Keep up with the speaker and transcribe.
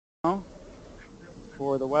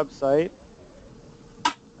for the website.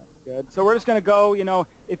 That's good. So we're just going to go,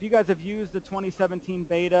 if you guys have used the 2017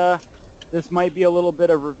 beta, this might be a little bit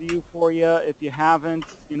of review for you. If you haven't,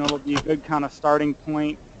 it'll be a good kind of starting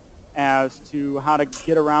point as to how to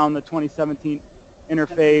get around the 2017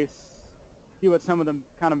 interface, see what some of the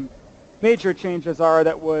kind of major changes are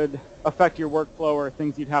that would affect your workflow or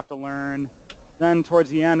things you'd have to learn. Then towards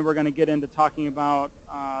the end, we're going to get into talking about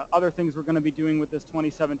other things we're going to be doing with this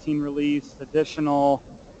 2017 release, additional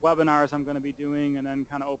webinars I'm going to be doing, and then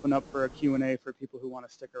kind of open up for a Q&A for people who want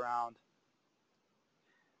to stick around.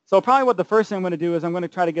 So probably what the first thing I'm going to do is I'm going to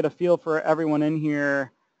try to get a feel for everyone in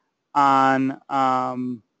here on my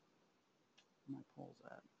polls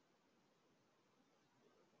at.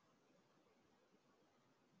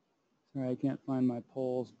 Sorry, I can't find my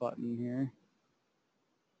polls button here.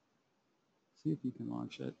 See if you can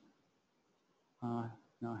launch it. No,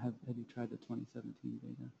 have you tried the 2017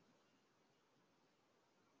 beta?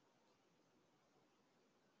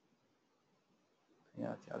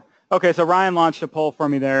 Yeah, it's got it. Okay, so Ryan launched a poll for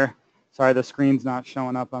me there. Sorry, the screen's not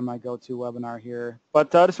showing up on my GoToWebinar here.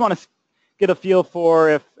 But I just want to get a feel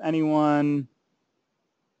for if anyone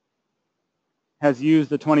has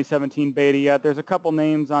used the 2017 beta yet. There's a couple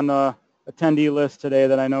names on the attendee list today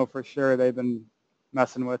that I know for sure they've been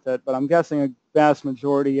messing with it, but I'm guessing a vast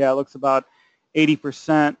majority, yeah, it looks about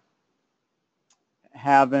 80%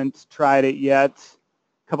 haven't tried it yet.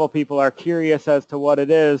 A couple people are curious as to what it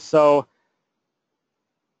is, so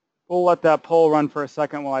we'll let that poll run for a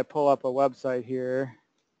second while I pull up a website here.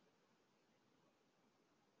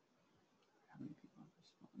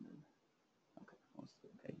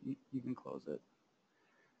 Okay, you can close it.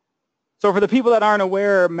 So for the people that aren't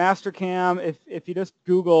aware, Mastercam, if you just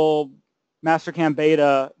Google Mastercam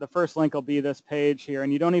beta, the first link will be this page here,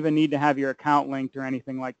 and you don't even need to have your account linked or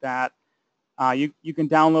anything like that. You can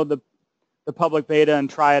download the public beta and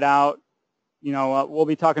try it out. We'll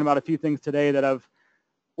be talking about a few things today that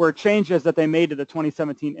were changes that they made to the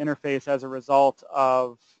 2017 interface as a result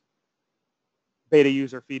of beta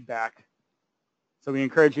user feedback. So we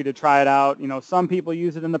encourage you to try it out. Some people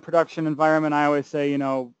use it in the production environment. I always say,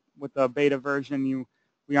 with the beta version,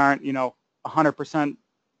 we aren't, 100%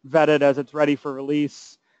 vetted as it's ready for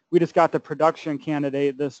release. We just got the production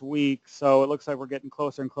candidate this week, so it looks like we're getting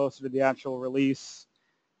closer and closer to the actual release,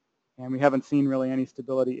 and we haven't seen really any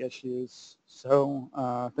stability issues.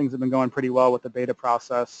 So things have been going pretty well with the beta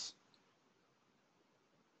process.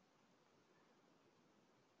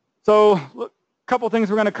 So a couple things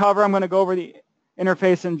we're going to cover. I'm going to go over the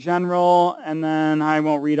interface in general, and then I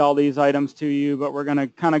won't read all these items to you, but we're going to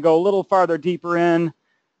kind of go a little farther deeper in.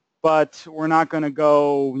 But we're not going to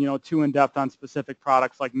go, too in-depth on specific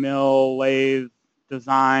products like mill, lathe,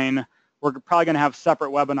 design. We're probably going to have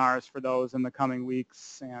separate webinars for those in the coming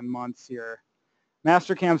weeks and months here.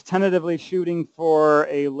 Mastercam's tentatively shooting for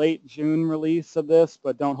a late June release of this,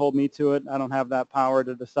 but don't hold me to it. I don't have that power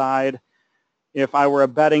to decide. If I were a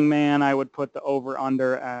betting man, I would put the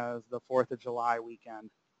over-under as the 4th of July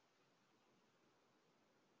weekend.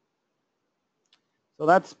 So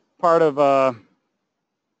that's part of the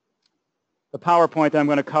PowerPoint that I'm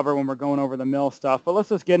going to cover when we're going over the mill stuff, but let's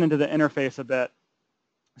just get into the interface a bit.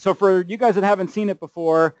 So for you guys that haven't seen it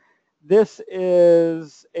before, this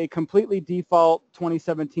is a completely default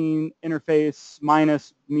 2017 interface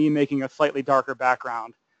minus me making a slightly darker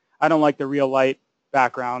background. I don't like the real light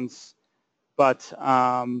backgrounds, but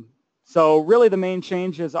so really the main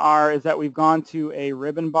changes is that we've gone to a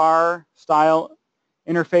ribbon bar style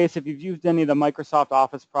interface. If you've used any of the Microsoft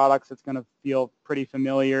Office products, it's going to feel pretty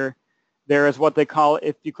familiar. There is what they call,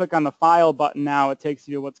 if you click on the File button now, it takes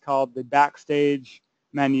you to what's called the Backstage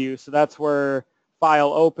menu. So that's where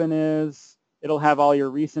File Open is. It'll have all your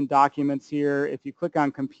recent documents here. If you click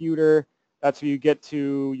on Computer, that's where you get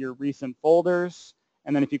to your recent folders.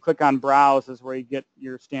 And then if you click on Browse is where you get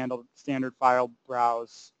your standard File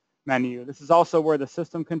Browse menu. This is also where the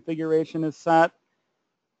system configuration is set.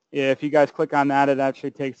 If you guys click on that, it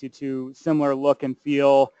actually takes you to similar look and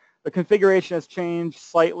feel. The configuration has changed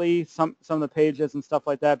slightly, some of the pages and stuff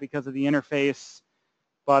like that because of the interface,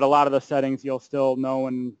 but a lot of the settings you'll still know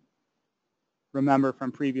and remember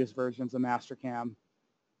from previous versions of Mastercam.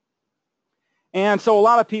 And so a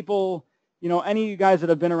lot of people, any of you guys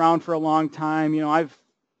that have been around for a long time,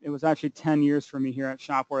 it was actually 10 years for me here at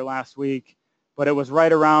ShopWare last week, but it was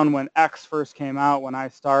right around when X first came out when I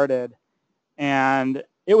started, and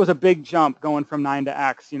it was a big jump going from 9 to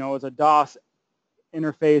X. It was a DOS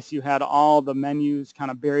interface. You had all the menus kind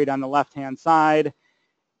of buried on the left-hand side,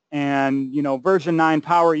 and version 9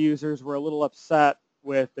 power users were a little upset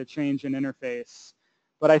with the change in interface.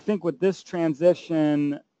 But I think with this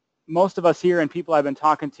transition, most of us here and people I've been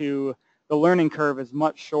talking to, the learning curve is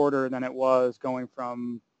much shorter than it was going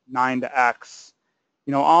from 9 to X.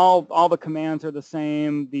 You know, all the commands are the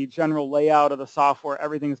same. The general layout of the software,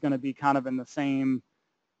 everything's going to be kind of in the same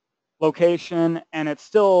location, and it's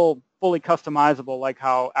still fully customizable like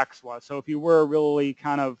how X was. So if you were really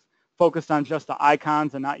kind of focused on just the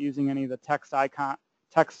icons and not using any of the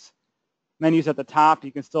text menus at the top,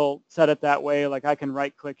 you can still set it that way. Like I can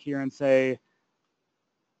right click here and say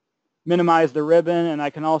minimize the ribbon, and I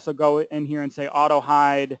can also go in here and say auto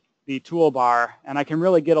hide the toolbar, and I can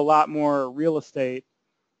really get a lot more real estate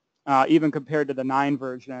even compared to the 9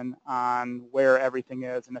 version on where everything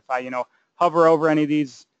is. And if I, hover over any of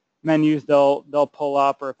these menus, they'll pull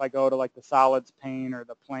up, or if I go to like the solids pane or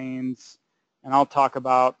the planes, and I'll talk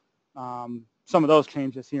about some of those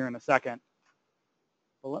changes here in a second.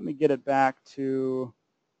 But let me get it back to,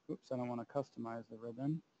 oops, I don't want to customize the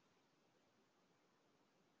ribbon.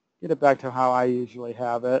 Get it back to how I usually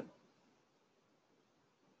have it.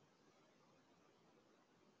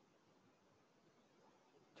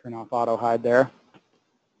 Turn off auto hide there.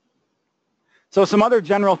 So some other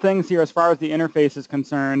general things here as far as the interface is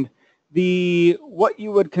concerned. What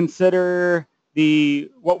you would consider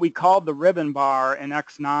what we called the ribbon bar in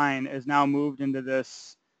X9 is now moved into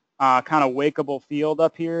this kind of wakeable field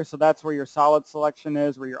up here. So that's where your solid selection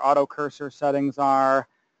is, where your auto cursor settings are,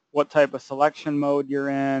 what type of selection mode you're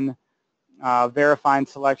in, verifying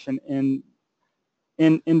selection,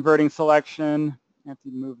 inverting selection. I have to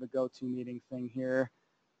move the GoToMeeting thing here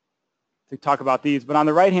to talk about these. But on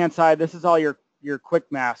the right-hand side, this is all your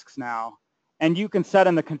quick masks now. And you can set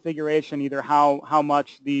in the configuration either how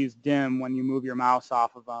much these dim when you move your mouse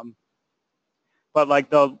off of them. But like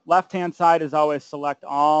the left-hand side is always select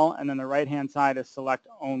all, and then the right-hand side is select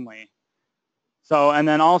only. So, and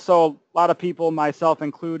then also a lot of people, myself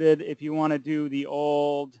included, if you want to do the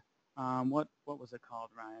old, what was it called,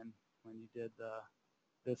 Ryan, when you did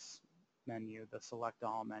this menu, the select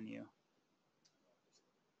all menu?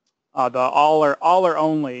 The all or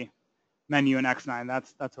only menu in X9.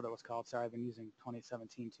 That's what it was called. Sorry, I've been using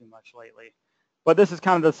 2017 too much lately. But this is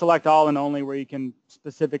kind of the select all and only, where you can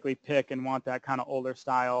specifically pick and want that kind of older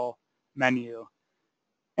style menu.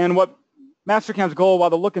 And what Mastercam's goal, while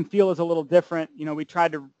the look and feel is a little different, we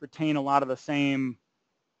tried to retain a lot of the same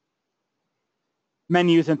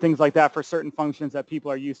menus and things like that for certain functions that people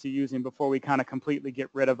are used to using before we kind of completely get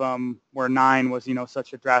rid of them, where 9 was,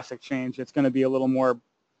 such a drastic change. It's going to be a little more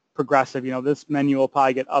progressive. This menu will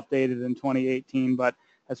probably get updated in 2018, but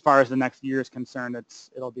as far as the next year is concerned,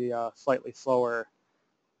 it'll be a slightly slower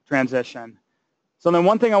transition. So then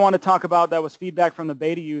one thing I want to talk about that was feedback from the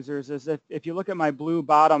beta users is if you look at my blue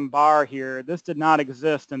bottom bar here, this did not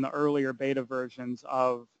exist in the earlier beta versions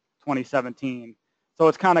of 2017. So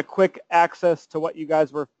it's kind of quick access to what you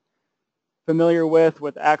guys were familiar with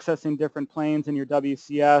accessing different planes in your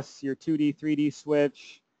WCS, your 2D, 3D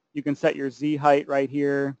switch. You can set your Z height right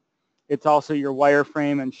here. It's also your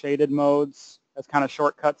wireframe and shaded modes as kind of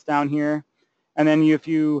shortcuts down here. And then if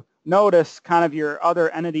you notice, kind of your other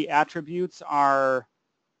entity attributes are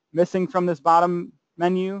missing from this bottom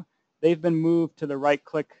menu. They've been moved to the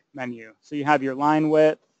right-click menu. So you have your line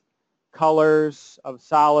width, colors of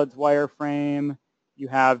solids, wireframe. You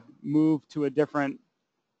have moved to a different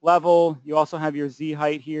level. You also have your Z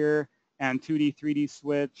height here and 2D, 3D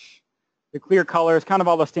switch. The clear colors, kind of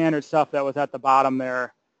all the standard stuff that was at the bottom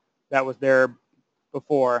there, that was there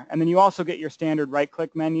before. And then you also get your standard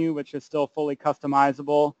right-click menu, which is still fully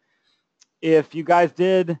customizable. If you guys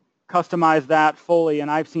did customize that fully, and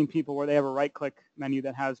I've seen people where they have a right-click menu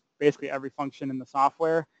that has basically every function in the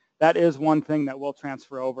software, that is one thing that will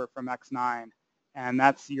transfer over from X9, and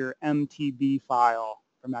that's your MTB file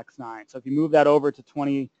from X9. So if you move that over to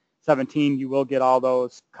 2017, you will get all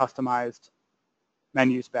those customized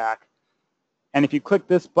menus back. And if you click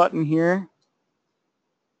this button here,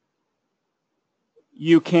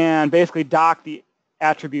 you can basically dock the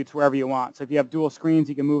attributes wherever you want. So if you have dual screens,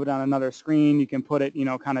 you can move it on another screen. You can put it,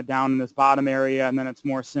 kind of down in this bottom area, and then it's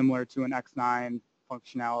more similar to an X9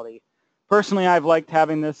 functionality. Personally, I've liked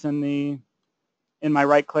having this in my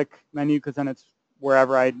right-click menu because then it's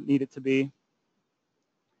wherever I need it to be.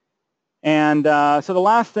 And so the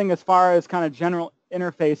last thing as far as kind of general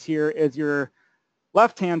interface here is your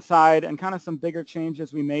left-hand side, and kind of some bigger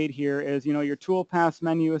changes we made here is, your toolpaths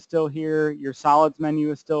menu is still here, your solids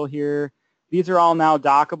menu is still here. These are all now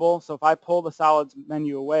dockable. So if I pull the solids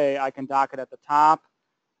menu away, I can dock it at the top.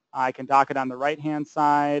 I can dock it on the right-hand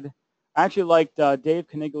side. I actually liked Dave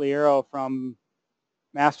Canigliaro from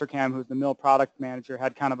Mastercam, who's the mill product manager,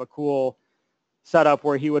 had kind of a cool setup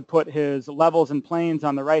where he would put his levels and planes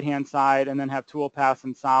on the right-hand side and then have toolpaths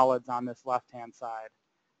and solids on this left-hand side.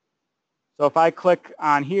 So if I click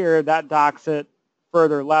on here, that docks it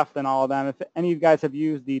further left than all of them. If any of you guys have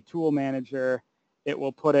used the tool manager, it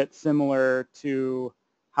will put it similar to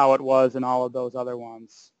how it was in all of those other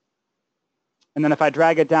ones. And then if I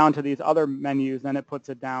drag it down to these other menus, then it puts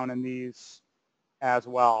it down in these as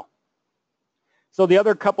well. So the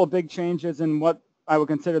other couple big changes in what I would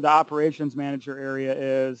consider the operations manager area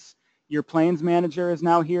is your planes manager is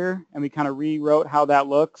now here, and we kind of rewrote how that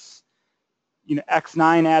looks. You know,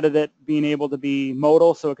 X9 added it being able to be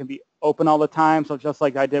modal, so it can be open all the time. So just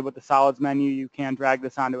like I did with the solids menu, you can drag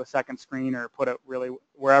this onto a second screen or put it really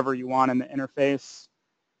wherever you want in the interface.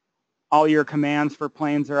 All your commands for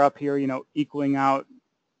planes are up here, you know, equaling out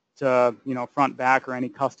to, you know, front, back, or any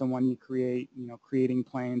custom one you create, you know, creating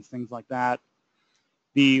planes, things like that.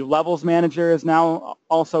 The levels manager is now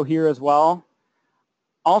also here as well.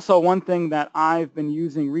 Also, one thing that I've been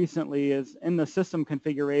using recently is in the system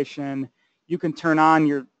configuration, you can turn on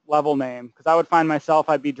your level name, because I would find myself,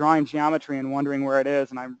 I'd be drawing geometry and wondering where it is,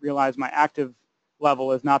 and I realize my active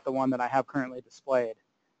level is not the one that I have currently displayed.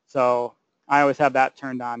 So I always have that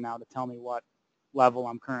turned on now to tell me what level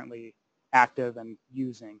I'm currently active and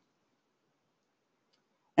using.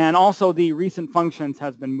 And also the recent functions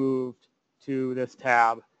has been moved to this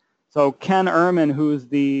tab. So Ken Ehrman, who's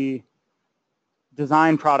the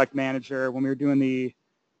design product manager, when we were doing the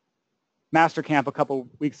Mastercam a couple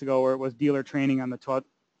weeks ago where it was dealer training on the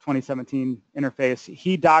 2017 interface,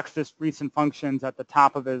 he docks this recent functions at the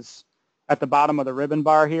top of his, at the bottom of the ribbon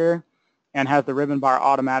bar here, and has the ribbon bar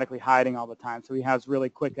automatically hiding all the time. So he has really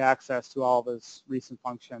quick access to all of his recent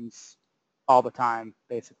functions all the time,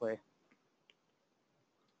 basically.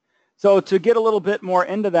 So to get a little bit more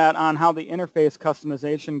into that on how the interface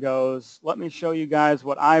customization goes, let me show you guys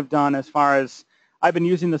what I've done as far as I've been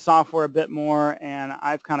using the software a bit more, and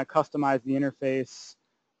I've kind of customized the interface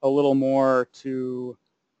a little more to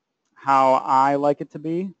how I like it to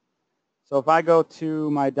be. So if I go to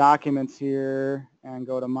my documents here and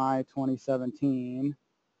go to my 2017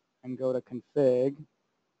 and go to config,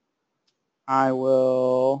 I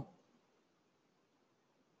will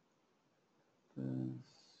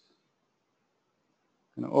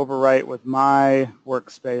going to overwrite with my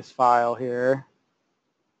workspace file here.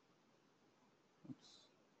 Oops.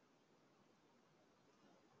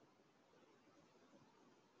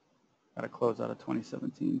 Got to close out of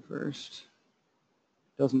 2017 first.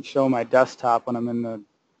 Doesn't show my desktop when I'm in the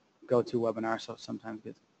GoToWebinar, so sometimes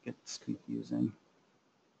it gets confusing.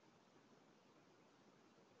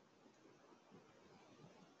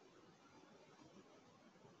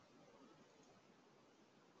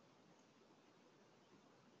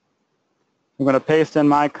 I'm going to paste in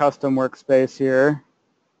my custom workspace here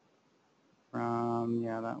from,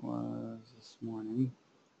 yeah, that was this morning.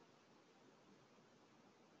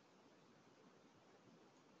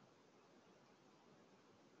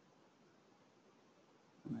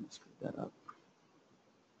 I might have screwed that up.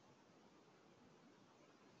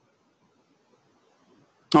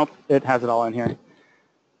 Oh, it has it all in here.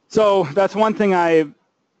 So that's one thing I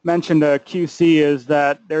mentioned to QC is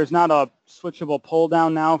that there's not a switchable pull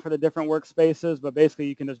down now for the different workspaces, but basically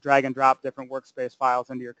you can just drag and drop different workspace files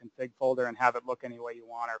into your config folder and have it look any way you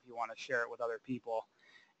want, or if you want to share it with other people.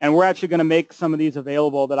 And we're actually going to make some of these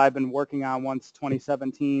available that I've been working on once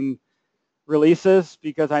 2017 releases,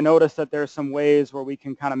 because I noticed that there's some ways where we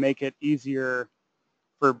can kind of make it easier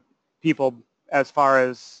for people as far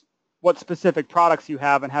as what specific products you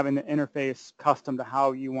have and having the interface custom to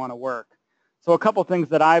how you want to work. So a couple things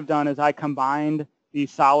that I've done is I combined the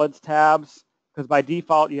solids tabs, because by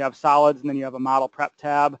default you have solids and then you have a model prep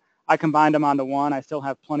tab. I combined them onto one. I still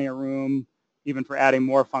have plenty of room even for adding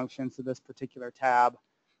more functions to this particular tab.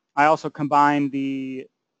 I also combined the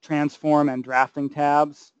transform and drafting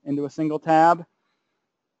tabs into a single tab.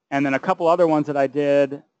 And then a couple other ones that I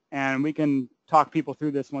did, and we can talk people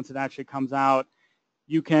through this once it actually comes out.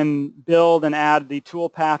 You can build and add the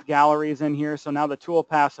toolpath galleries in here. So now the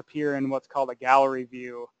toolpaths appear in what's called a gallery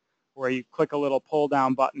view, where you click a little pull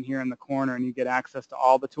down button here in the corner and you get access to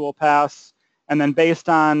all the toolpaths. And then based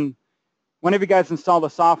on whenever you guys install the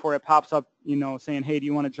software, it pops up, you know, saying, hey, do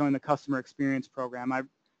you want to join the customer experience program? I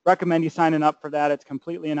recommend you signing up for that. It's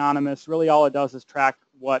completely anonymous. Really all it does is track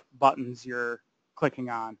what buttons you're clicking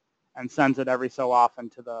on and sends it every so often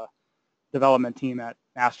to the development team at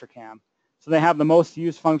Mastercam. So they have the most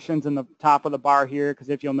used functions in the top of the bar here, because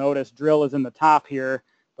if you'll notice, drill is in the top here,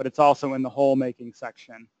 but it's also in the hole making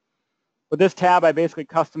section. With this tab, I basically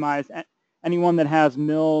customized anyone that has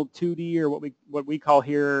mill 2D, or what we call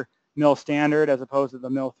here mill standard as opposed to the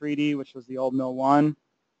mill 3D, which was the old mill 1.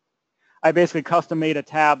 I basically custom made a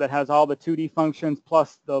tab that has all the 2D functions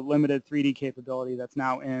plus the limited 3D capability that's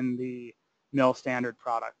now in the mill standard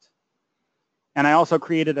product. And I also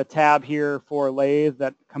created a tab here for lathe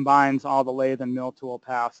that combines all the lathe and mill tool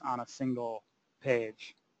paths on a single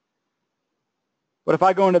page. But if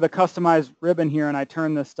I go into the customized ribbon here and I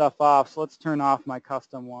turn this stuff off, so let's turn off my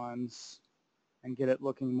custom ones and get it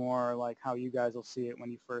looking more like how you guys will see it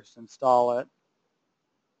when you first install it.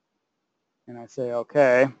 And I say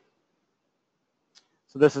okay.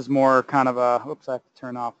 So this is more kind of a, oops, I have to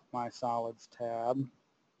turn off my solids tab.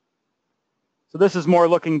 So this is more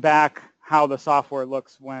looking back how the software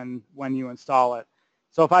looks when you install it.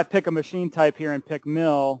 So if I pick a machine type here and pick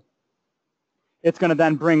mill, it's going to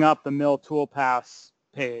then bring up the mill toolpaths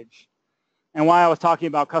page. And why I was talking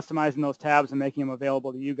about customizing those tabs and making them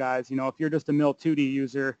available to you guys, you know, if you're just a mill 2D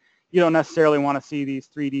user, you don't necessarily want to see these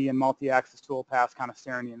 3D and multi-axis toolpaths kind of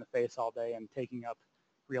staring you in the face all day and taking up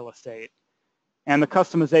real estate. And the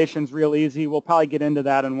customization's real easy. We'll probably get into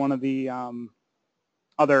that in one of the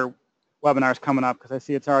other webinars coming up because I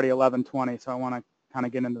see it's already 11:20, so I want to kind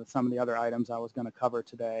of get into some of the other items I was going to cover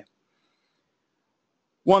today.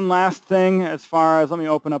 One last thing as far as, let me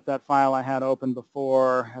open up that file I had open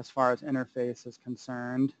before as far as interface is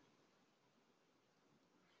concerned.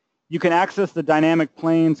 You can access the dynamic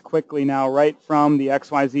planes quickly now right from the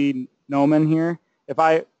XYZ gnomon here. If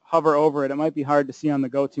I hover over it, it might be hard to see on the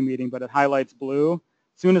GoToMeeting, but it highlights blue.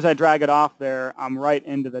 As soon as I drag it off there, I'm right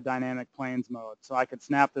into the dynamic planes mode. So I could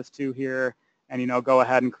snap this to here and, you know, go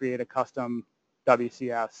ahead and create a custom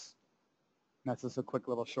WCS. That's just a quick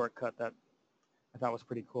little shortcut that I thought was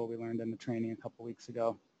pretty cool. We learned in the training a couple weeks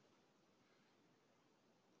ago.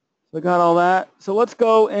 So I got all that. So let's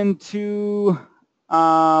go into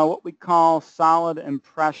what we call solid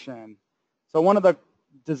impression. So one of the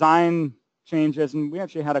design changes, and we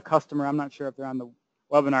actually had a customer, I'm not sure if they're on the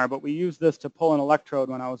webinar, but we used this to pull an electrode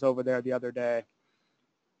when I was over there the other day.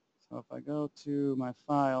 So if I go to my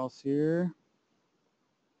files here,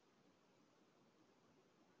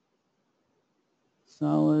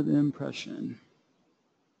 solid impression.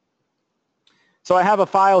 So I have a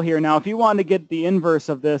file here. Now, if you wanted to get the inverse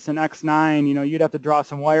of this in X9, you know, you'd have to draw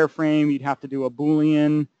some wireframe. You'd have to do a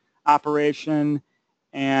Boolean operation.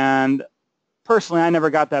 And personally, I never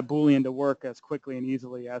got that Boolean to work as quickly and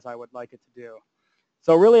easily as I would like it to do.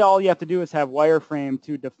 So really all you have to do is have wireframe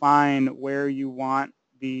to define where you want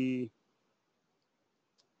the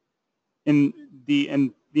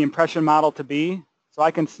impression model to be. So I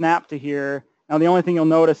can snap to here. Now the only thing you'll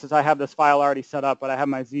notice is I have this file already set up, but I have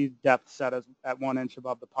my Z depth set as at 1 inch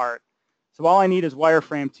above the part. So all I need is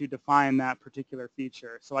wireframe to define that particular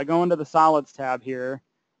feature. So I go into the solids tab here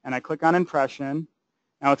and I click on impression.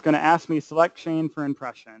 Now it's going to ask me select chain for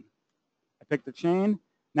impression. I pick the chain.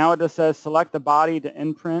 Now it just says select the body to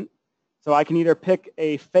imprint. So I can either pick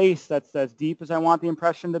a face that's as deep as I want the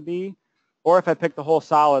impression to be, or if I pick the whole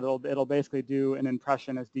solid, it'll basically do an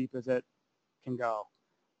impression as deep as it can go.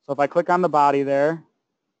 So if I click on the body there,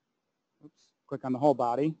 oops, click on the whole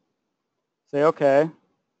body, say OK.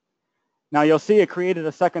 Now you'll see it created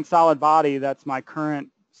a second solid body that's my current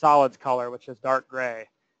solids color, which is dark gray.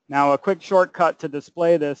 Now a quick shortcut to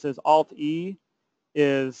display this is Alt-E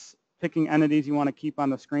is picking entities you want to keep on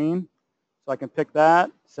the screen. So I can pick that,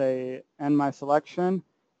 say end my selection,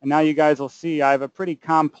 and now you guys will see I have a pretty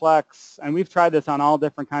complex, and we've tried this on all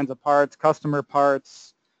different kinds of parts, customer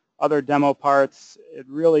parts, other demo parts. It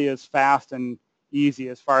really is fast and easy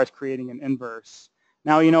as far as creating an inverse.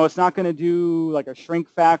 Now, you know, it's not going to do like a shrink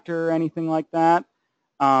factor or anything like that,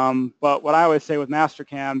 but what I always say with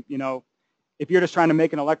Mastercam, you know, if you're just trying to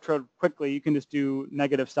make an electrode quickly, you can just do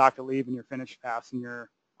negative stock to leave in your finish pass and you're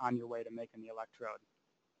on your way to making the electrode.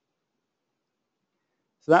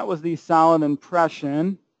 So that was the solid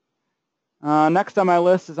impression. Next on my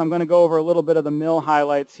list is I'm going to go over a little bit of the mill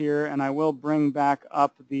highlights here, and I will bring back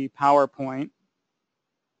up the PowerPoint.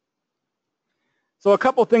 So a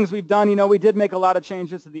couple things we've done, you know, we did make a lot of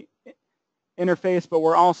changes to the interface, but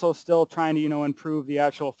we're also still trying to, you know, improve the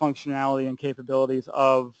actual functionality and capabilities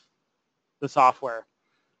of the software.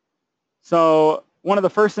 So one of the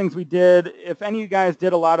first things we did, if any of you guys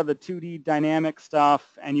did a lot of the 2D dynamic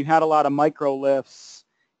stuff and you had a lot of micro lifts,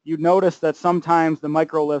 you'd notice that sometimes the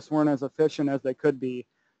micro lifts weren't as efficient as they could be.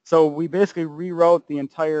 So we basically rewrote the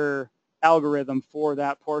entire algorithm for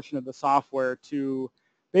that portion of the software to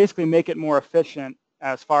basically make it more efficient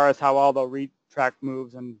as far as how all the retract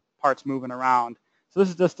moves and parts moving around. So this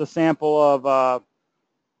is just a sample of a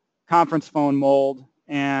conference phone mold,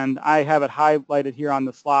 and I have it highlighted here on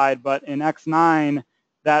the slide, but in X9,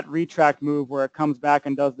 that retract move where it comes back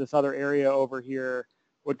and does this other area over here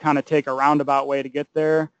would kind of take a roundabout way to get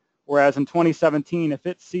there. Whereas in 2017, if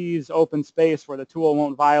it sees open space where the tool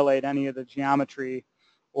won't violate any of the geometry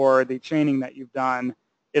or the chaining that you've done,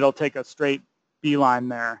 it'll take a straight beeline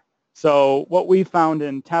there. So what we found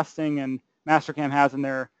in testing, and Mastercam has in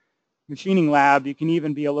their machining lab, you can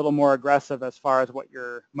even be a little more aggressive as far as what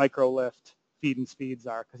your micro lift feed and speeds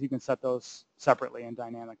are, because you can set those separately in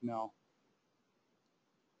dynamic mill.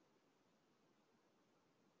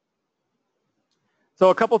 So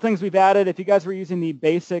a couple things we've added. If you guys were using the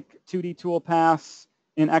basic 2D toolpaths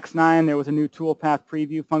in X9, there was a new toolpath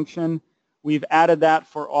preview function. We've added that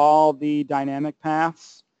for all the dynamic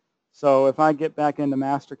paths. So if I get back into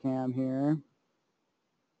Mastercam here,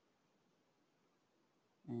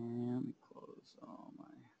 and let me close all my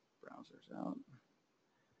browsers out.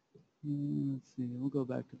 And let's see, we'll go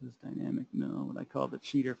back to this dynamic mill, what I call the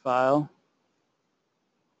cheater file.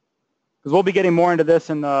 Because we'll be getting more into this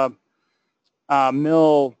in the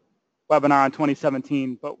mill webinar in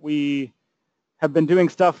 2017, but we have been doing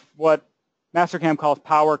stuff what Mastercam calls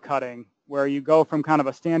power cutting, where you go from kind of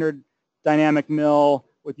a standard dynamic mill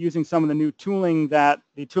with using some of the new tooling that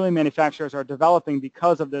the tooling manufacturers are developing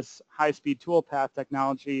because of this high-speed toolpath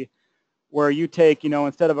technology, where you take,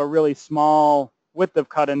 instead of a really small width of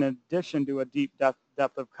cut in addition to a deep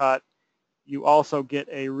depth of cut, you also get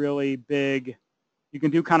a really big, you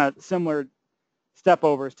can do kind of similar step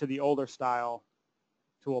overs to the older style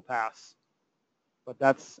toolpaths. But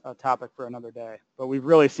that's a topic for another day. But we've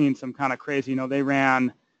really seen some kind of crazy, they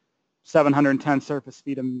ran 710 surface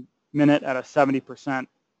feet a minute at a 70%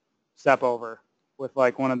 step over with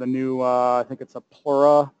like one of the new, I think it's a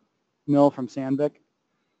Plura mill from Sandvik.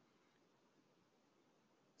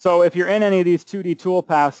 So if you're in any of these 2D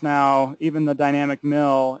toolpaths now, even the dynamic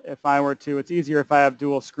mill, if I were to, it's easier if I have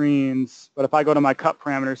dual screens, but if I go to my cut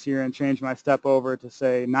parameters here and change my step over to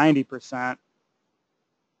say 90%,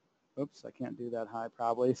 oops, I can't do that high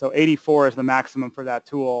probably. So 84 is the maximum for that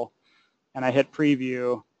tool, and I hit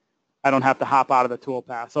preview, I don't have to hop out of the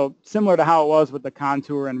toolpath. So similar to how it was with the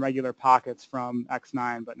contour and regular pockets from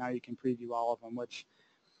X9, but now you can preview all of them, which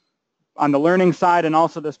on the learning side and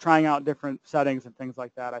also just trying out different settings and things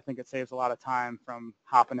like that, I think it saves a lot of time from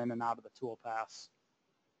hopping in and out of the toolpaths.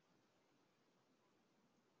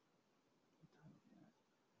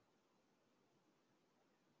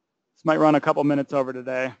 This might run a couple minutes over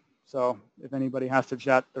today, so if anybody has to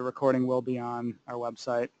jet, the recording will be on our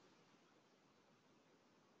website.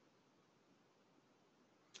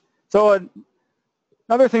 So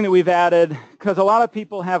another thing that we've added, because a lot of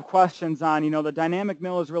people have questions on, the dynamic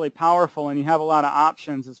mill is really powerful and you have a lot of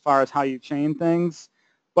options as far as how you chain things,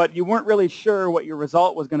 but you weren't really sure what your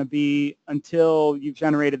result was going to be until you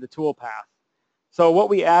generated the toolpath. So what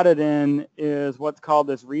we added in is what's called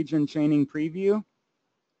this region chaining preview,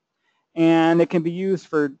 and it can be used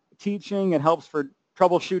for teaching. It helps for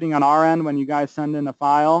troubleshooting on our end when you guys send in a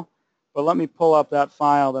file. But let me pull up that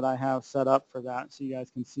file that I have set up for that so you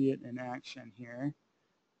guys can see it in action here.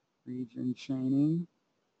 Region chaining.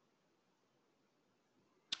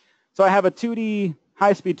 So I have a 2D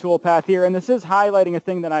high-speed toolpath here, and this is highlighting a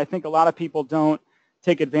thing that I think a lot of people don't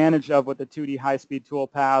take advantage of with the 2D high-speed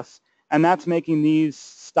toolpaths, and that's making these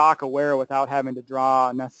stock aware without having to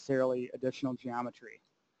draw necessarily additional geometry.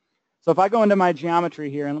 So if I go into my geometry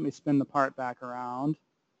here, and let me spin the part back around.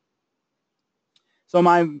 So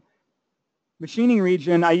my machining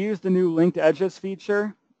region, I use the new linked edges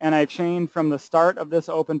feature, and I chain from the start of this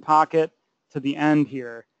open pocket to the end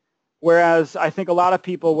here. Whereas I think a lot of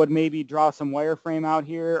people would maybe draw some wireframe out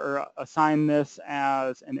here or assign this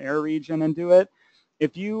as an air region and do it.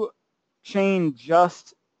 If you chain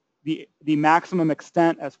just the maximum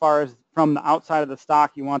extent as far as from the outside of the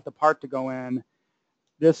stock you want the part to go in,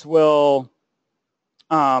 this will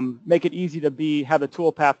make it easy to have the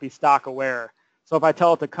toolpath be stock aware. So if I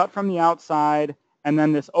tell it to cut from the outside and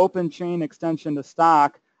then this open chain extension to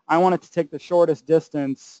stock, I want it to take the shortest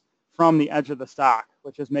distance from the edge of the stock,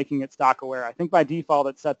 which is making it stock aware. I think by default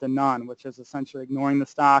it's set to none, which is essentially ignoring the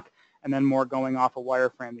stock and then more going off a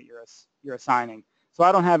wireframe that you're assigning. So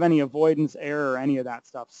I don't have any avoidance error or any of that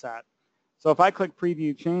stuff set. So if I click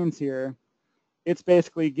preview chains here, it's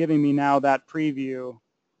basically giving me now that preview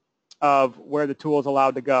of where the tool is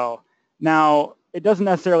allowed to go. Now, it doesn't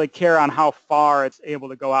necessarily care on how far it's able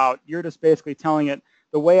to go out. You're just basically telling it,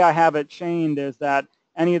 the way I have it chained is that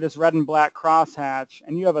any of this red and black crosshatch,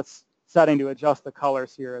 and you have a setting to adjust the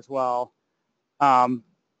colors here as well. The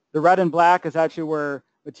red and black is actually where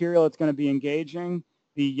material it's going to be engaging.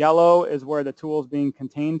 The yellow is where the tool is being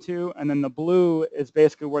contained to, and then the blue is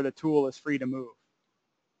basically where the tool is free to move.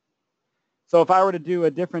 So if I were to do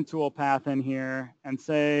a different tool path in here and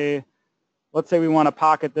say, let's say we want to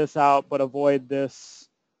pocket this out but avoid this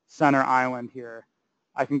center island here.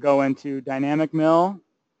 I can go into dynamic mill.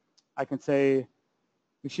 I can say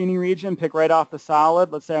machining region, pick right off the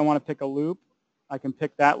solid. Let's say I want to pick a loop. I can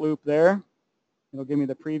pick that loop there. It'll give me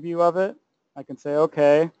the preview of it. I can say,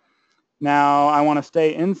 okay, now I want to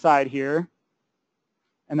stay inside here.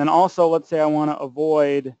 And then also, let's say I want to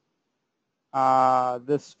avoid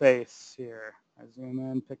this face here. I zoom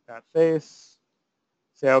in, pick that face.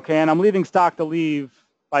 Say, okay, and I'm leaving stock to leave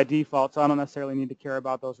by default, so I don't necessarily need to care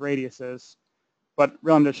about those radiuses. But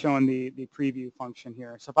really, I'm just showing the preview function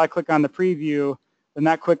here. So if I click on the preview, then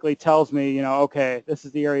that quickly tells me, okay, this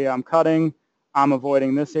is the area I'm cutting. I'm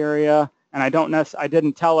avoiding this area. And I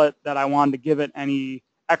didn't tell it that I wanted to give it any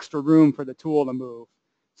extra room for the tool to move.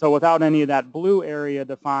 So without any of that blue area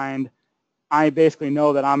defined, I basically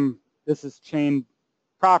know that this is chained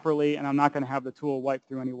properly, and I'm not going to have the tool wipe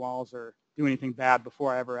through any walls or do anything bad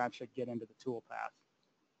before I ever actually get into the tool path.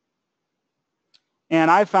 And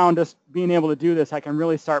I found just being able to do this, I can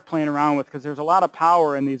really start playing around with, because there's a lot of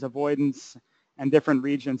power in these avoidance and different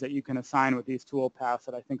regions that you can assign with these tool paths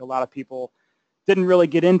that I think a lot of people didn't really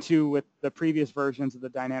get into with the previous versions of the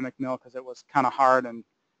dynamic mill, because it was kind of hard and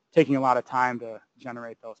taking a lot of time to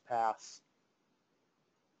generate those paths.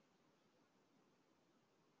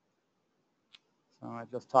 So I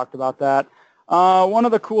just talked about that. One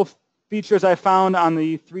of the cool features I found on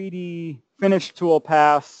the 3D finish tool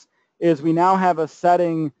pass is we now have a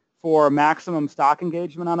setting for maximum stock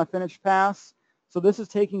engagement on a finish pass. So this is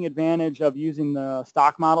taking advantage of using the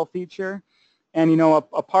stock model feature. And a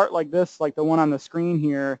part like this, like the one on the screen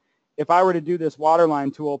here, if I were to do this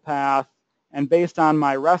waterline tool path, and based on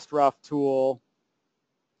my rest rough tool,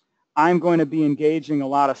 I'm going to be engaging a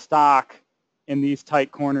lot of stock in these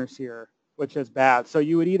tight corners here, which is bad. So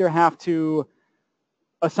you would either have to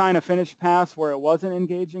assign a finish pass where it wasn't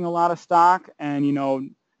engaging a lot of stock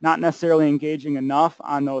and, not necessarily engaging enough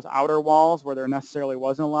on those outer walls where there necessarily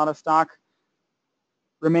wasn't a lot of stock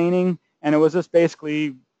remaining. And it was just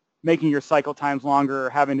basically making your cycle times longer or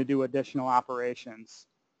having to do additional operations.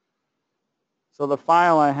 So the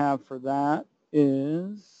file I have for that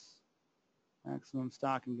is maximum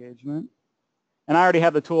stock engagement. And I already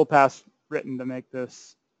have the tool path written to make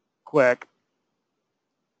this quick.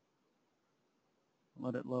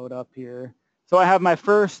 Let it load up here. So I have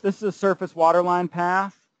this is a surface waterline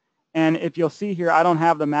path. And if you'll see here, I don't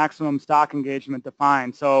have the maximum stock engagement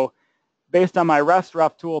defined. So based on my rest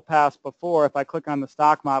rough tool pass before, if I click on the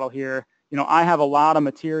stock model here, I have a lot of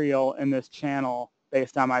material in this channel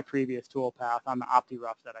based on my previous tool path on the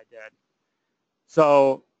OptiRough that I did.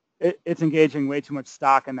 So it's engaging way too much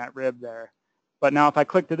stock in that rib there. But now if I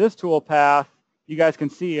click to this tool path, you guys can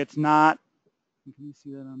see it's not, can you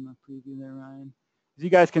see that on the preview there, Ryan? As you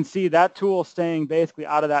guys can see, that tool staying basically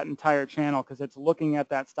out of that entire channel because it's looking at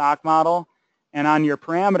that stock model. And on your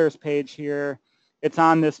parameters page here, it's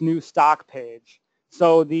on this new stock page.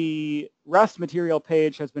 So the rest material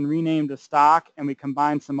page has been renamed to stock, and we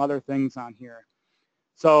combined some other things on here.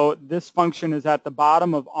 So this function is at the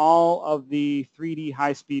bottom of all of the 3D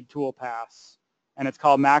high-speed tool paths, and it's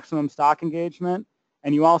called maximum stock engagement.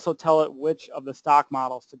 And you also tell it which of the stock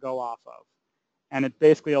models to go off of. And it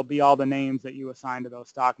basically will be all the names that you assign to those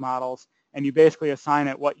stock models, and you basically assign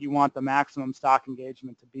it what you want the maximum stock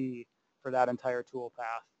engagement to be for that entire tool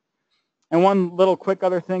path. And one little quick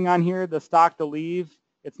other thing on here, the stock to leave,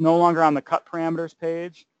 it's no longer on the cut parameters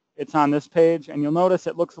page. It's on this page, and you'll notice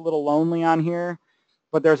it looks a little lonely on here,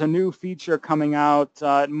 but there's a new feature coming out.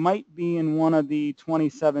 It might be in one of the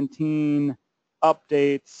 2017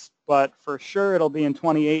 updates, but for sure it'll be in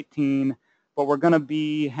 2018. But we're going to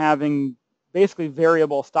be having basically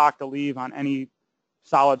variable stock to leave on any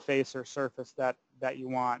solid face or surface that you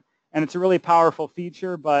want. And it's a really powerful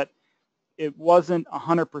feature, but it wasn't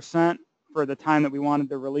 100% for the time that we wanted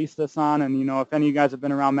to release this on. And, if any of you guys have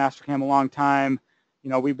been around Mastercam a long time,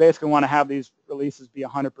 we basically want to have these releases be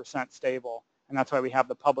 100% stable. And that's why we have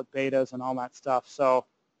the public betas and all that stuff. So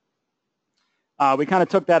we kind of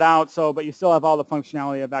took that out, but you still have all the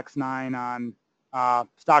functionality of X9 on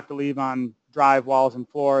stock to leave on drive walls and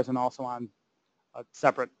floors, and also on a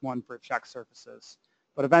separate one for check surfaces.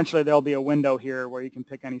 But eventually there'll be a window here where you can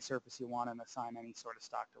pick any surface you want and assign any sort of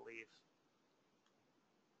stock to leave.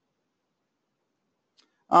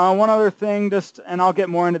 One other thing, and I'll get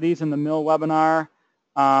more into these in the mill webinar,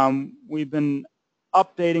 we've been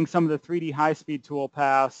updating some of the 3D high-speed tool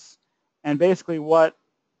paths, and basically what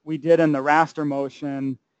we did in the raster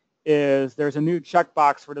motion is there's a new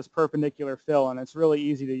checkbox for this perpendicular fill, and it's really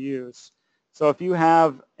easy to use. So if you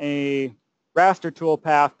have a raster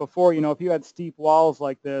toolpath before, if you had steep walls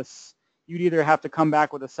like this, you'd either have to come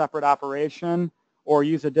back with a separate operation or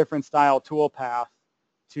use a different style toolpath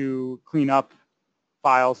to clean up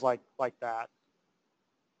files like that.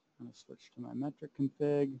 I'm going to switch to my metric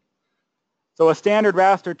config. So a standard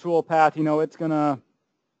raster toolpath, it's going to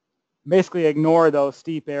basically ignore those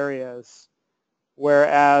steep areas.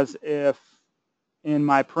 Whereas if in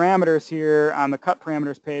my parameters here on the cut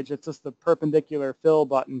parameters page, it's just the perpendicular fill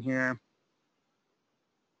button here.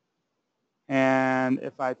 And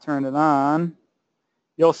if I turn it on,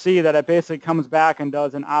 you'll see that it basically comes back and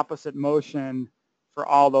does an opposite motion for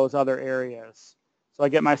all those other areas. So I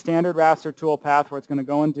get my standard raster toolpath where it's going to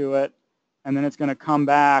go and do it, and then it's going to come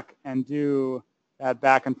back and do that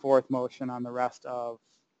back and forth motion on the rest of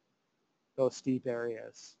those steep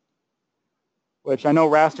areas, which I know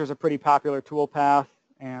raster is a pretty popular toolpath,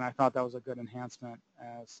 and I thought that was a good enhancement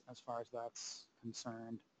as far as that's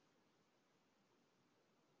concerned.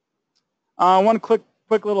 One quick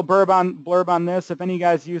little blurb on this. If any of you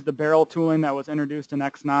guys use the barrel tooling that was introduced in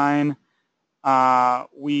X9,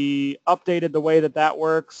 we updated the way that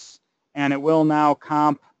works, and it will now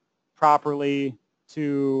comp properly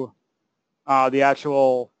to the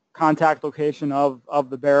actual contact location of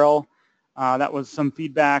the barrel. That was some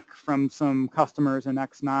feedback from some customers in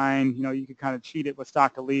X9. You could kind of cheat it with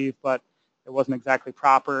stock to leave, but it wasn't exactly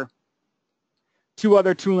proper. Two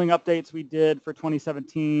other tooling updates we did for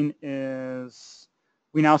 2017 is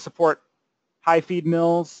we now support high feed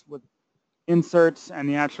mills with inserts and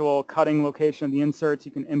the actual cutting location of the inserts.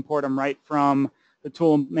 You can import them right from the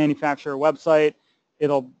tool manufacturer website.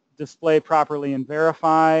 It'll display properly in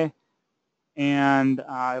Verify, and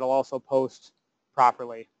it'll also post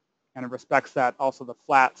properly. And it respects that, also the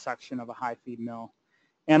flat section of a high feed mill.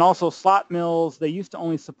 And also slot mills, they used to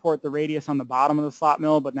only support the radius on the bottom of the slot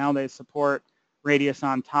mill, but now they support radius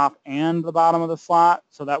on top and the bottom of the slot.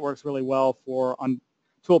 So that works really well for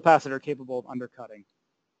toolpaths that are capable of undercutting.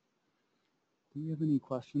 Do you have any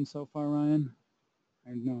questions so far, Ryan?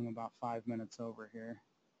 I know I'm about 5 minutes over here.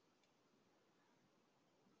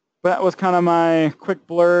 But that was kind of my quick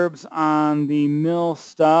blurbs on the mill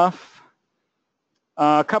stuff.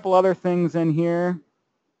 A couple other things in here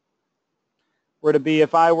were to be,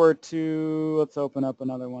 if I were to, let's open up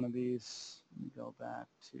another one of these. Let me go back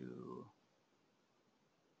to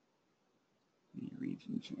the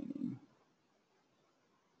region chaining.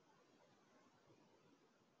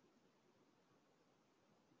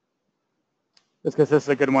 Just because this is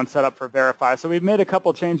a good one set up for Verify. So we've made a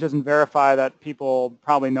couple changes in Verify that people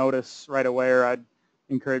probably notice right away, or I'd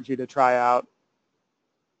encourage you to try out.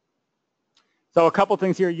 So a couple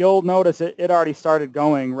things here. You'll notice it already started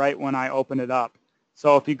going right when I open it up.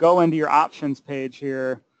 So if you go into your options page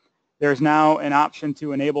here, there's now an option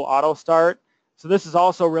to enable auto start. So this is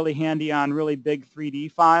also really handy on really big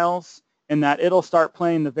 3D files, in that it'll start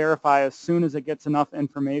playing the Verify as soon as it gets enough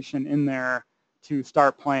information in there to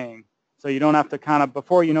start playing. So you don't have to kind of,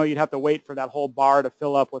 before you know, you'd have to wait for that whole bar to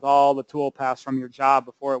fill up with all the toolpaths from your job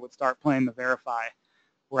before it would start playing the Verify.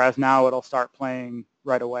 Whereas now it'll start playing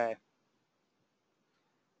right away.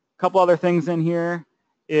 A couple other things in here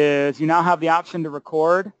is you now have the option to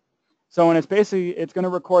record. So when it's going to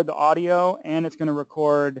record the audio, and it's going to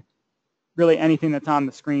record really anything that's on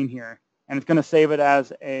the screen here. And it's going to save it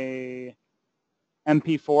as a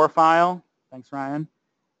MP4 file. Thanks, Ryan.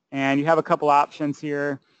 And you have a couple options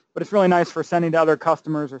here. But it's really nice for sending to other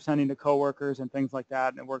customers or sending to coworkers and things like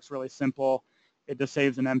that. And it works really simple. It just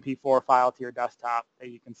saves an MP4 file to your desktop that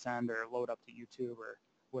you can send or load up to YouTube or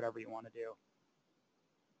whatever you want to do.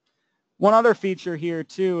 One other feature here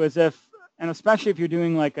too is and especially if you're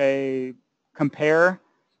doing like a compare,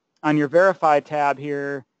 on your Verify tab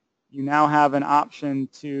here, you now have an option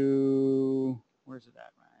to, where's it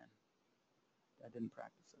at, Ryan? I didn't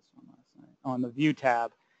practice this one last night. Oh, on the View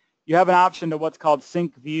tab. You have an option to what's called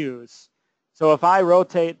Sync Views. So if I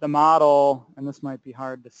rotate the model, and this might be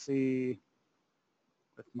hard to see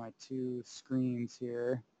with my two screens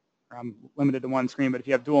here, or I'm limited to one screen, but if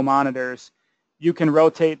you have dual monitors, you can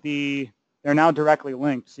rotate they're now directly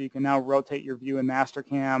linked, so you can now rotate your view in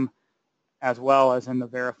Mastercam as well as in the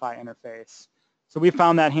Verify interface. So we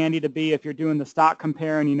found that handy to be if you're doing the stock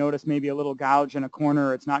compare and you notice maybe a little gouge in a corner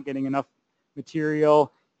or it's not getting enough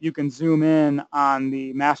material, you can zoom in on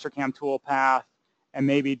the Mastercam toolpath and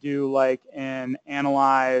maybe do like an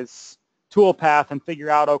analyze toolpath and figure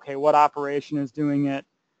out, okay, what operation is doing it,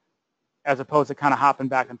 as opposed to kind of hopping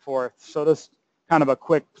back and forth. So this kind of a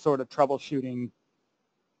quick sort of troubleshooting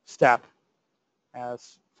step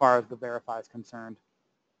as far as the Verify is concerned.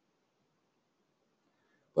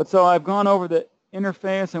 But so I've gone over the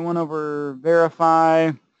interface, I went over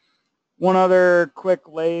Verify. One other quick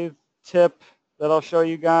lathe tip that I'll show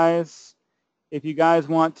you guys. If you guys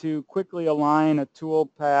want to quickly align a tool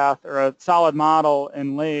path or a solid model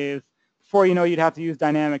in lathe, before you know, you'd have to use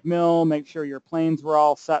dynamic mill, make sure your planes were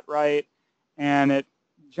all set right, and it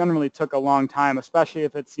generally took a long time, especially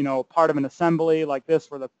if it's, part of an assembly like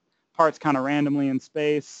this where the part's kind of randomly in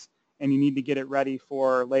space and you need to get it ready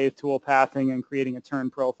for lathe tool pathing and creating a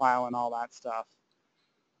turn profile and all that stuff.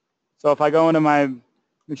 So if I go into my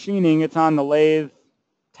machining, it's on the lathe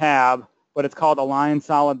tab, but it's called Align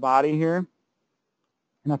Solid Body here.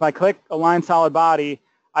 And if I click Align Solid Body,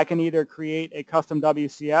 I can either create a custom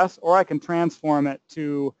WCS or I can transform it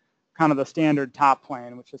to kind of the standard top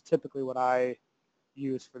plane, which is typically what I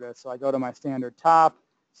use for this. So I go to my standard top,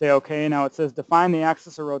 say OK. Now it says define the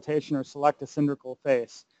axis of rotation or select a cylindrical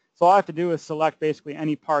face. So all I have to do is select basically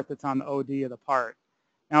any part that's on the OD of the part.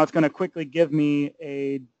 Now it's going to quickly give me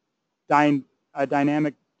a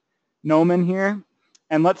dynamic gnomon here.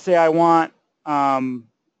 And let's say I want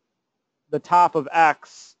the top of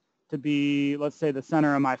X to be, let's say, the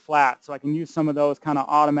center of my flat. So I can use some of those kind of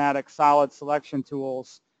automatic solid selection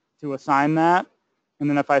tools to assign that. And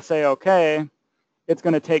then if I say OK, it's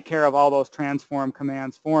going to take care of all those transform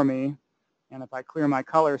commands for me. And if I clear my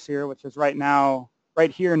colors here, which is right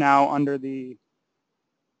here now under the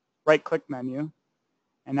right-click menu,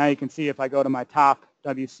 and now you can see if I go to my top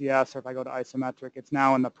WCS or if I go to isometric, it's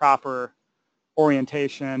now in the proper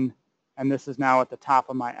orientation, and this is now at the top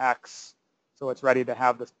of my X. So it's ready to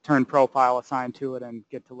have the turn profile assigned to it and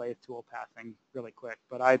get to lathe tool pathing really quick.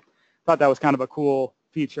 But I thought that was kind of a cool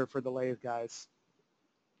feature for the lathe guys.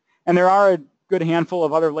 And there are a good handful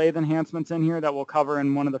of other lathe enhancements in here that we'll cover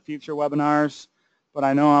in one of the future webinars. But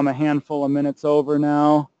I know I'm a handful of minutes over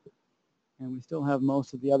now, and we still have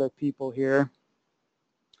most of the other people here.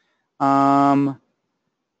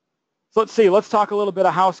 So let's see, let's talk a little bit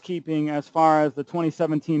of housekeeping as far as the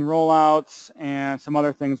 2017 rollouts and some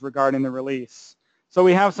other things regarding the release. So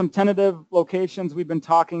we have some tentative locations. We've been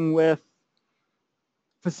talking with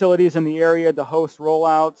facilities in the area to host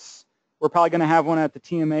rollouts. We're probably going to have one at the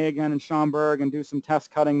TMA again in Schaumburg and do some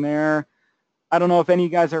test cutting there. I don't know if any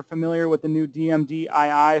of you guys are familiar with the new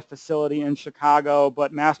DMD-II facility in Chicago,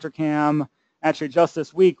 but Mastercam, actually just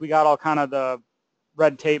this week, we got all kind of the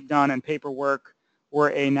red tape done and paperwork.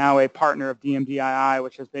 We're now a partner of DMD-II,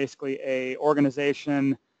 which is basically a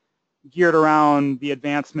organization geared around the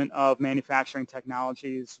advancement of manufacturing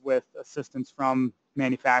technologies with assistance from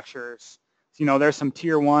manufacturers. So, there's some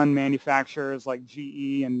tier 1 manufacturers like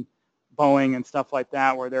GE and Boeing and stuff like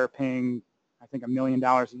that where they're paying, I think, $1 million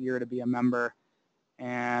a year to be a member.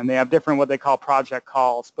 And they have different what they call project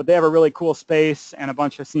calls. But they have a really cool space and a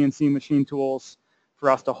bunch of CNC machine tools for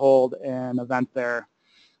us to hold an event there.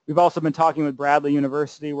 We've also been talking with Bradley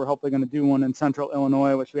University. We're hopefully going to do one in Central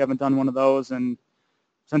Illinois, which we haven't done one of those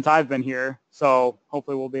since I've been here. So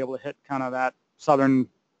hopefully we'll be able to hit kind of that southern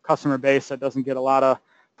customer base that doesn't get a lot of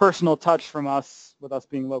personal touch from us with us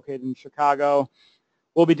being located in Chicago.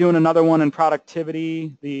 We'll be doing another one in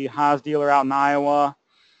Productivity, the Haas dealer out in Iowa.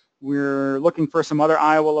 We're looking for some other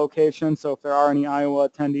Iowa locations, so if there are any Iowa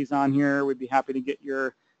attendees on here, we'd be happy to get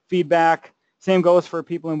your feedback. Same goes for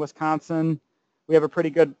people in Wisconsin. We have a pretty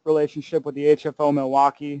good relationship with the HFO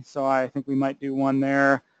Milwaukee, so I think we might do one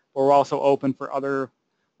there. But we're also open for other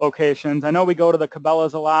locations. I know we go to the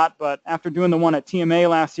Cabela's a lot, but after doing the one at TMA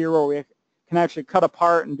last year where we can actually cut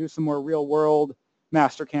apart and do some more real-world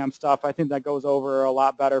Mastercam stuff, I think that goes over a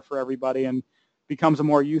lot better for everybody and becomes a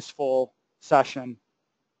more useful session.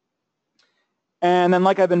 And then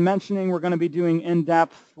like I've been mentioning, we're going to be doing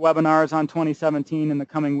in-depth webinars on 2017 in the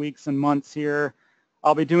coming weeks and months here.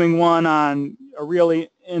 I'll be doing one on a really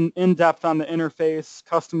in-depth on the interface,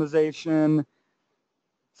 customization,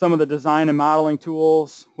 some of the design and modeling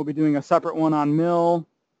tools. We'll be doing a separate one on mill,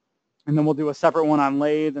 and then we'll do a separate one on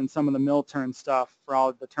lathe and some of the mill turn stuff for all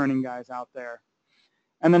of the turning guys out there.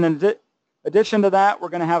 And then in addition to that, we're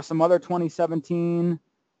going to have some other 2017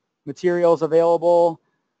 materials available.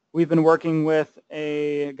 We've been working with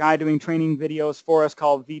a guy doing training videos for us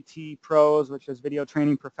called VT Pros, which is Video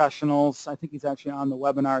Training Professionals. I think he's actually on the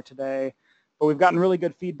webinar today. But we've gotten really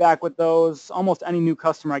good feedback with those. Almost any new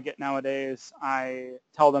customer I get nowadays, I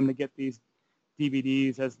tell them to get these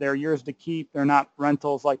DVDs as they're yours to keep. They're not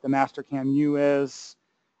rentals like the Mastercam U is.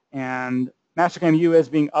 And Mastercam U is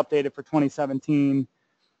being updated for 2017.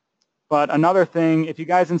 But another thing, if you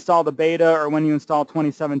guys install the beta or when you install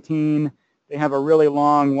 2017, they have a really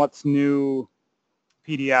long what's new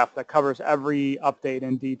PDF that covers every update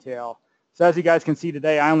in detail. So as you guys can see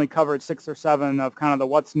today, I only covered 6 or 7 of kind of the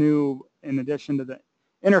what's new in addition to the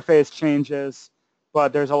interface changes,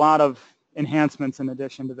 but there's a lot of enhancements in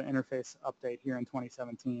addition to the interface update here in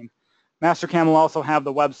 2017. Mastercam will also have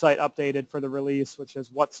the website updated for the release, which is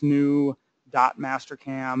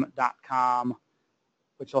what'snew.mastercam.com,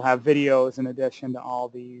 which will have videos in addition to all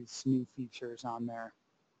these new features on there.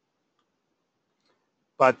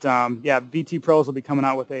 But yeah, VT Pros will be coming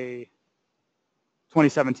out with a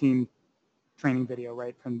 2017 training video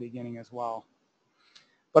right from the beginning as well.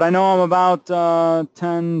 But I know I'm about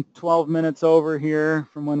 10, 12 minutes over here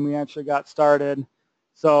from when we actually got started.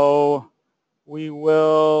 So we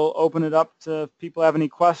will open it up to if people have any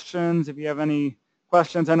questions. If you have any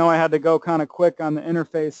questions, I know I had to go kind of quick on the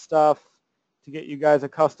interface stuff to get you guys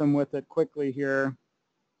accustomed with it quickly here.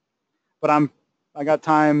 But I got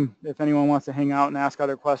time if anyone wants to hang out and ask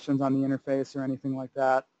other questions on the interface or anything like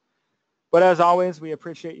that. But as always, we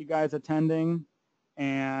appreciate you guys attending,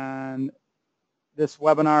 and this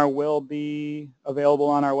webinar will be available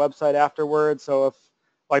on our website afterwards. So if,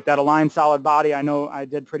 like that aligned solid body, I know I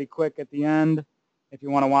did pretty quick at the end. If you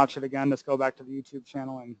want to watch it again, just go back to the YouTube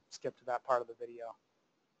channel and skip to that part of the video.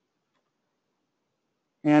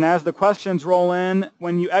 And as the questions roll in,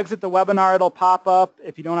 when you exit the webinar, it'll pop up.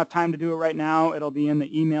 If you don't have time to do it right now, it'll be in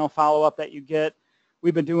the email follow-up that you get.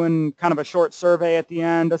 We've been doing kind of a short survey at the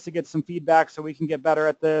end just to get some feedback so we can get better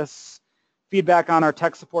at this. Feedback on our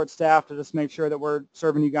tech support staff to just make sure that we're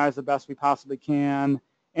serving you guys the best we possibly can,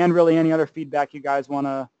 and really any other feedback you guys want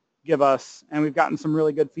to give us. And we've gotten some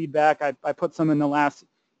really good feedback. I put some in the last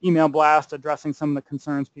email blast addressing some of the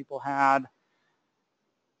concerns people had.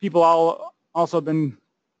 People all also have been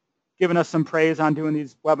giving us some praise on doing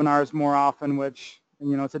these webinars more often, which,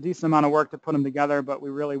 you know, it's a decent amount of work to put them together, but we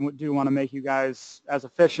really do want to make you guys as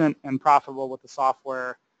efficient and profitable with the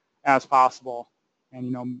software as possible, and,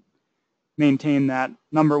 you know, maintain that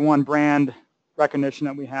 #1 brand recognition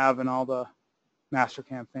that we have in all the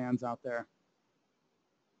Mastercam fans out there.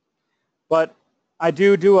 But I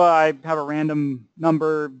have a random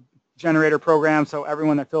number generator program, so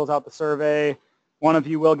everyone that fills out the survey, one of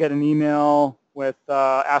you will get an email with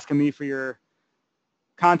asking me for your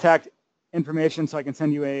contact information so I can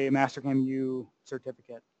send you a Mastercam U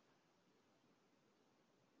certificate.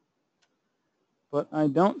 But I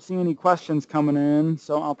don't see any questions coming in,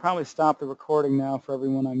 so I'll probably stop the recording now for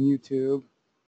everyone on YouTube.